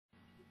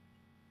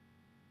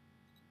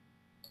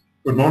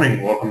Good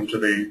morning. Welcome to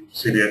the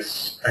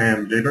CBS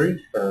AM debrief.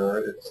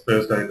 It's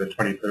Thursday, the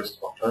 21st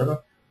of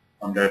October.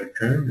 I'm David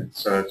Combe.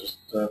 It's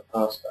just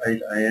past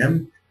 8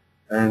 a.m.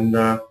 and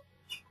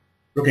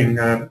looking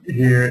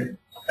here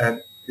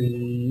at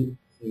the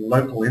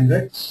local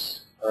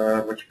index,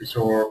 which we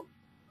saw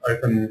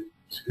open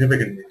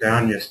significantly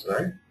down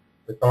yesterday.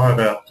 But by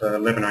about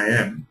 11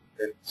 a.m.,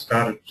 it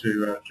started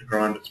to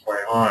grind its way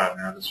higher.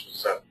 Now, this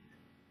was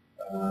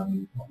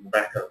on the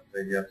back of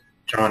the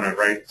China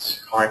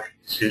rates hike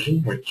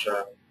decision, which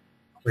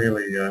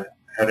clearly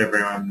had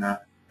everyone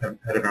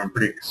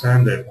pretty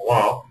concerned there for a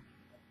while.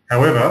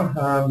 However,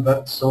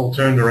 that's all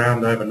turned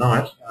around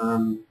overnight.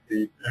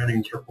 The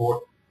earnings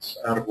reports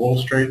out of Wall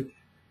Street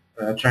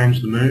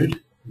changed the mood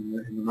in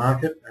the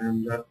market,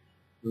 and it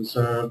was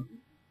an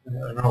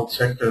old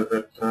sector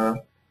that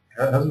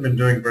hasn't been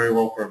doing very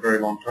well for a very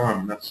long time,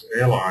 and that's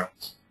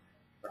airlines.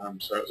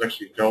 So it was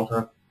actually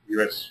Delta,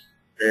 US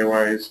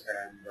Airways,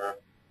 and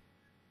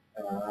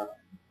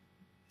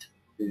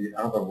the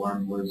other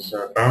one was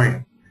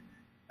Boeing.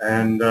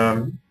 And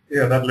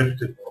yeah, that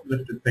lifted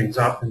things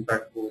up. In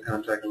fact, we'll go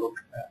and take a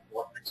look at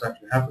what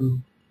exactly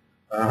happened.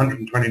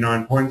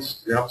 129 points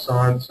to the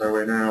upside, so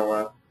we're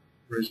now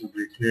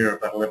reasonably clear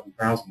of that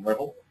 11,000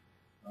 level,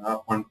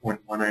 up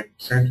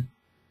 1.18%,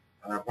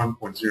 1.05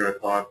 for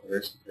the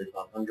S&P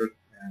 500,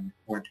 and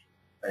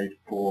 0.84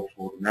 for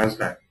the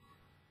Nasdaq.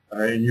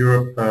 In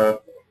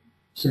Europe,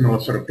 similar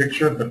sort of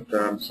picture, but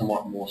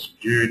somewhat more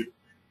subdued.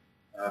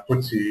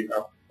 FTSE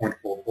up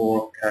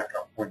 0.44, CAC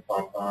up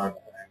 0.55, and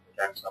the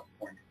DAX up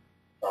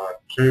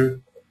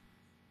 0.52.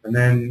 And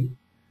then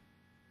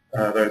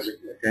those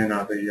again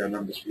are the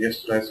numbers for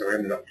yesterday, so we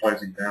ended up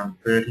closing down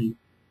 30,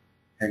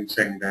 Hang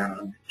Seng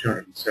down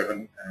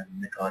 207, and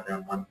Nikkei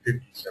down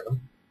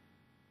 157.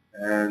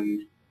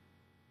 And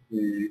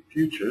the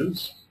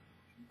futures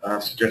are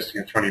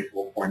suggesting a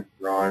 24-point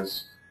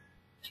rise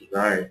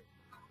today.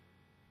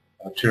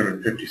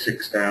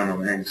 256 down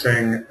on Hang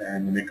Seng,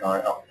 and the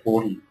Nikkei up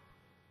 40.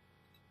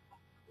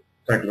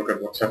 Take a look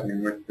at what's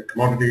happening with the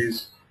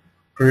commodities.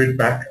 Crude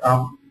back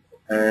up,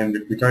 and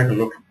if we take a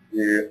look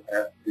here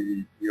at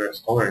the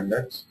US dollar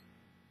index,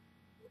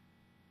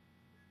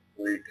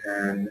 we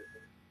can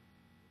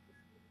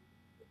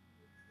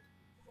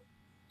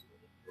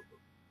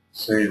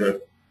see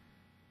that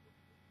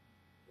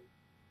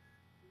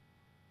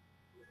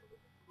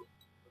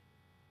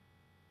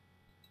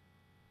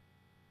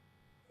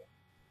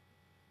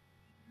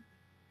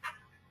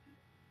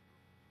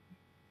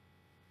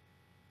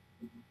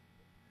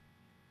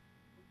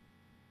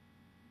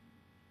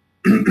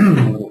a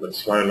little bit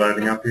slow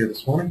loading up here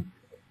this morning.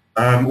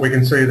 We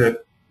can see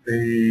that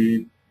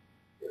we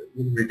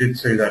did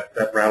see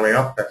that rally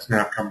up. That's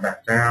now come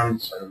back down,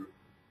 so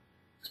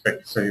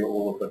expect to see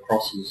all of the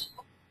crosses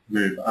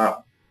move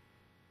up.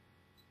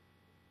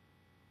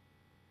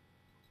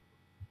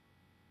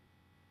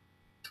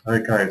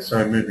 Okay,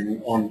 so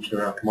moving on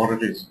to our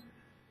commodities.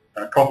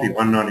 Coffee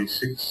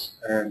 196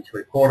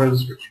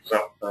 3/4, which was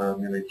up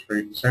nearly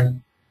 3%,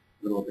 a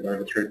little bit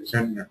over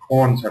 3%. Now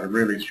corn's had a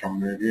really strong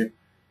move here,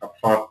 up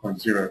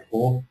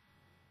 5.04,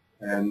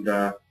 and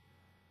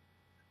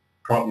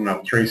cotton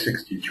up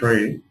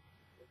 363.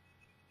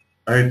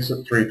 Oats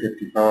at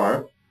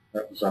 355,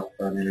 that was up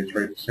nearly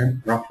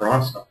 3%. Rough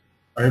rice up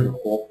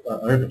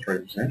over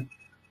 3%.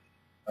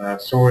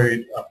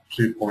 Soy up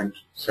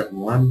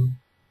 2.71.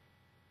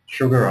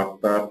 Sugar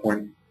up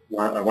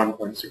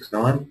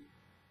 1.69,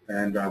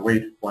 and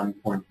wheat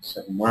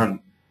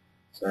 1.71.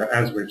 So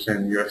as we've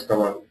seen the US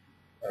dollar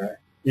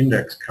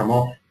index come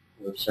off,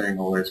 we're seeing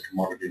all these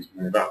commodities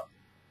move up,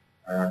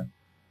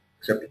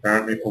 except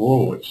apparently for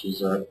wool, which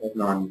is at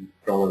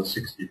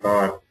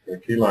 $9.65 per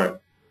kilo.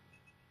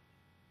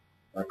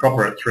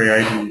 Copper at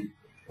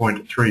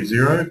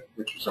 380.30,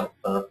 which was up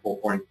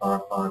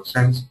 4.55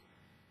 cents,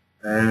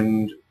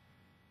 and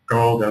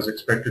gold, as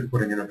expected,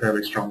 putting in a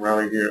fairly strong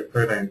rally here at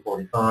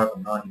 13.45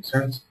 and 90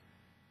 cents,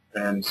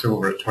 and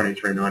silver at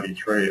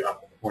 23.93,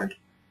 up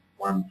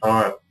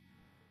 0.15.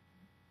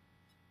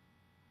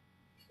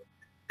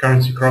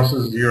 Currency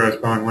crosses: euros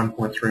buying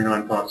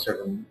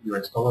 1.3957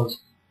 US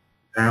dollars,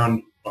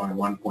 pound buying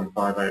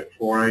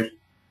 1.5848,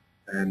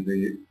 and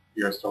the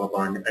US dollar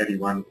buying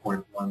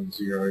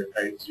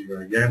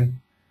 81.1080 yen.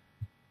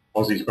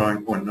 Aussies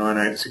buying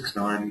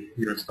 0.9869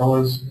 US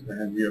dollars,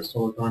 and US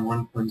dollar buying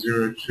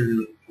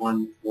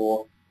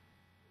 1.0214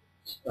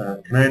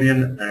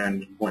 Canadian,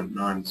 and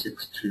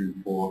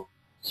 0.9624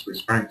 Swiss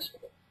francs.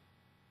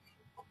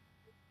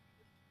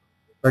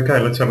 Okay,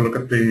 let's have a look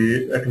at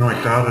the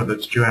economic data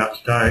that's due out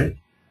today.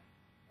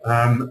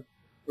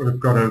 We've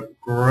got a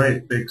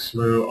great big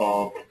slew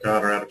of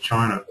data out of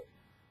China.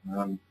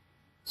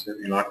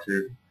 Certainly like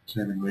to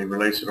seemingly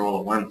release it all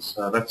at once.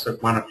 That's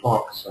at 1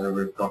 o'clock, so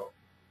we've got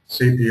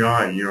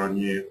CPI year on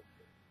year,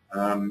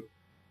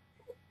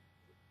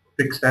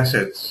 fixed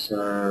assets,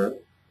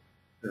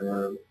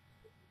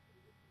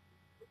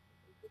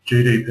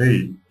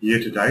 GDP year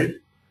to date,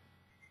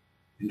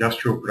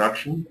 industrial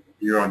production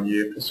year on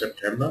year for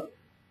September,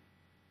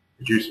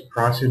 producer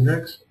price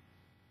index,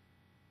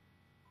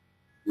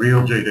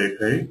 real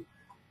GDP,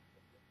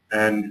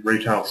 and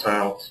retail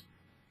sales.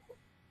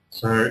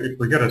 So if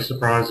we get a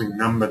surprising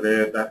number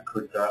there, that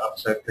could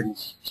upset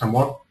things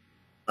somewhat,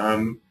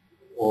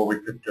 or we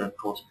could, of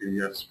course, be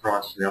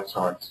surprised to the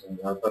upside. So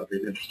that'd be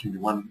an interesting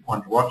one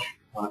to watch.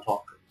 1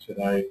 o'clock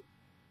today,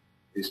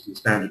 Eastern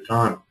Standard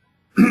Time.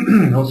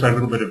 Also a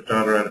little bit of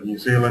data out of New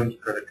Zealand,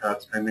 credit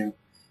card spending,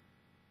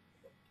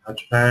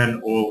 Japan,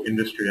 Oil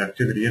Industry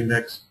Activity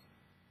Index,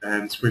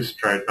 and Swiss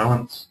trade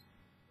balance.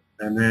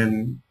 And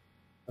then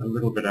a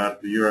little bit out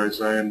of the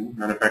Eurozone,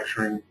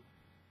 manufacturing,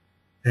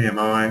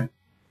 PMI,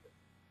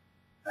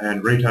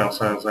 and retail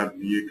sales out of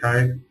the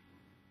UK.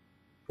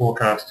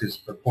 Forecast is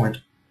for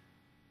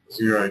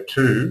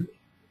 0.02,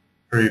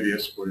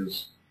 previous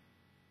was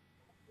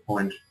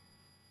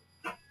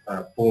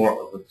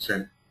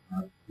 0.4%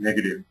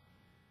 negative.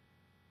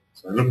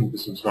 So looking for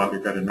some slightly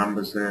better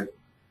numbers there.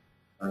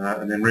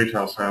 And then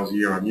retail sales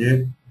year on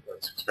year,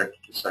 that's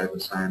expected to stay the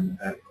same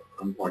at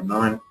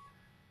 1.9.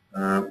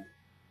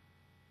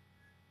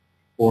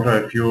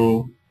 Auto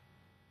fuel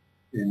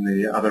in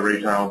the other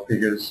retail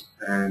figures,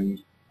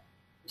 and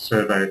a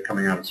survey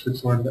coming out of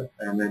Switzerland,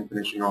 and then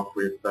finishing off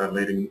with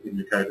leading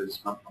indicators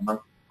month on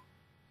month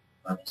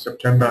for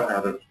September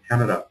out of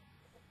Canada.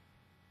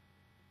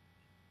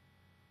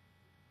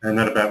 And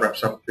that about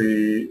wraps up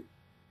the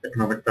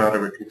economic data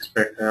we can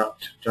expect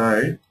out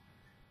today.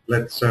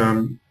 Let's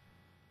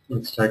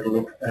take a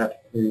look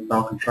at the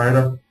Falcon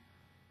Trader.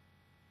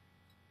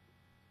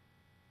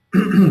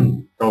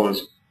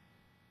 Dollars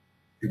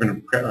gained a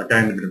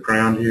bit of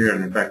ground here,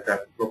 and in fact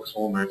that looks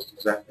almost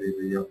exactly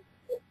the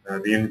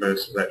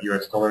inverse of that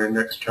US dollar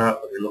index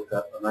chart that we looked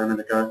at a moment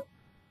ago.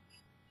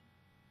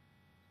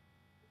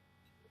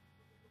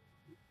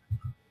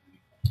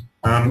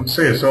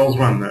 CSL's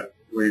one that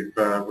we've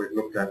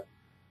looked at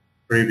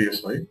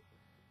previously,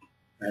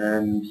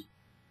 and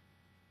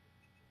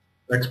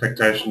the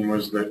expectation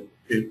was that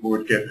it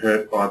would get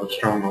hurt by the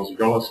strong Aussie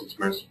dollar, since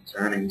most of its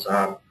earnings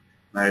are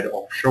made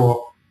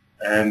offshore,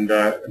 and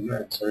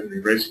certainly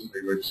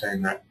recently we've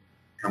seen that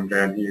come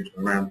down here to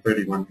around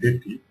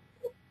 31.50.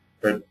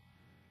 But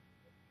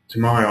to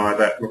my eye,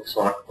 that looks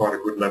like quite a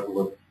good level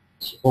of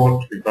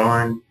support to be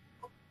buying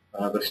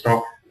the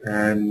stock,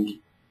 and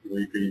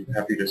we'd be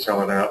happy to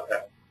sell it out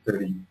at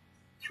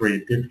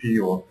 $33.50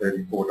 or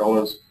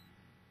 $34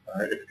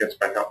 if it gets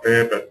back up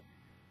there. But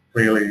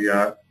clearly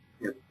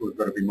we've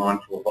got to be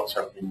mindful of what's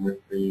happening with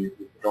the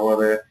dollar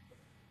there,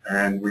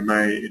 and we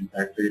may in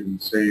fact even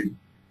see the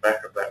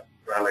back of that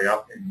rally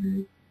up in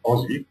the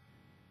Aussie,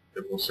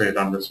 that we'll see it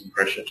under some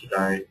pressure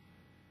today.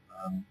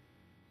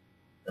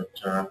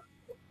 But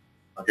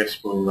I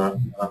guess we'll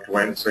have to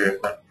wait and see if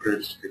that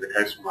proves to be the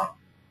case or not.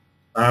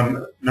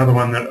 Another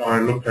one that I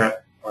looked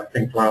at, I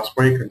think, last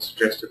week and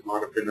suggested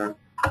might have been a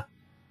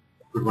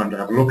good one to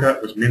have a look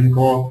at was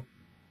Mincor.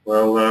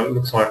 Well, it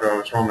looks like I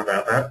was wrong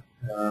about that.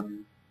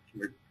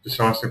 We've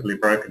decisively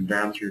broken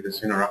down through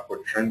this inner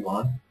upward trend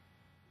line,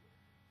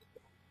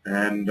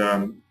 and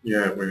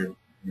yeah, we're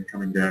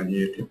coming down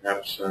here to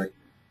perhaps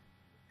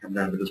come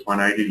down to this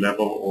 180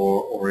 level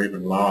or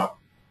even lower,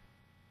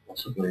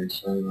 possibly.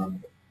 So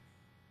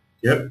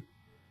yep,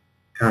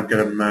 can't get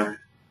them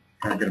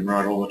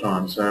right all the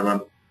time.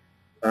 So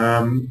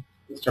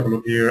let's have a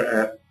look here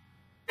at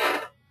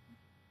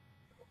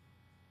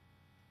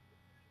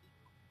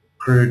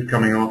crude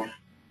coming off.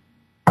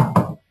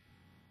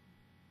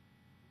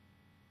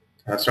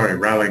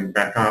 Rallying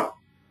back up.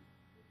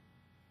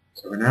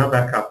 So we're now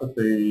back up at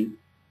the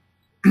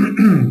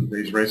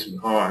these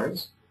recent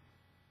highs,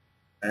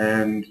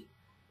 and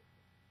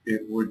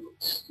it would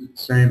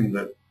seem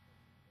that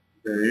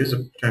there is a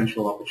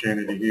potential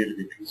opportunity here to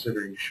be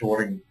considering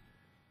shorting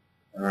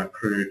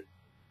crude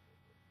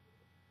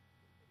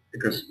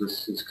because of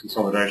this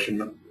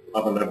consolidation,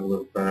 other level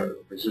of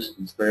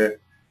resistance there.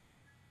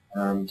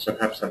 So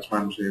perhaps that's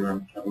one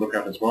to have a look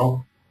at as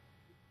well.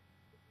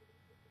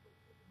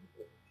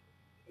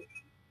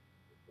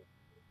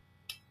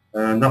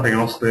 Nothing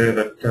else there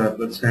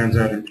that stands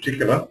out in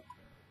particular.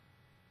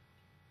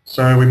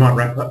 So we might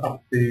wrap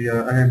up the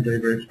AM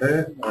debrief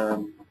there.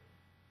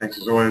 Thanks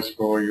as always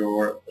for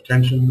your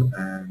attention,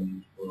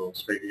 and we'll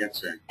speak again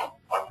soon.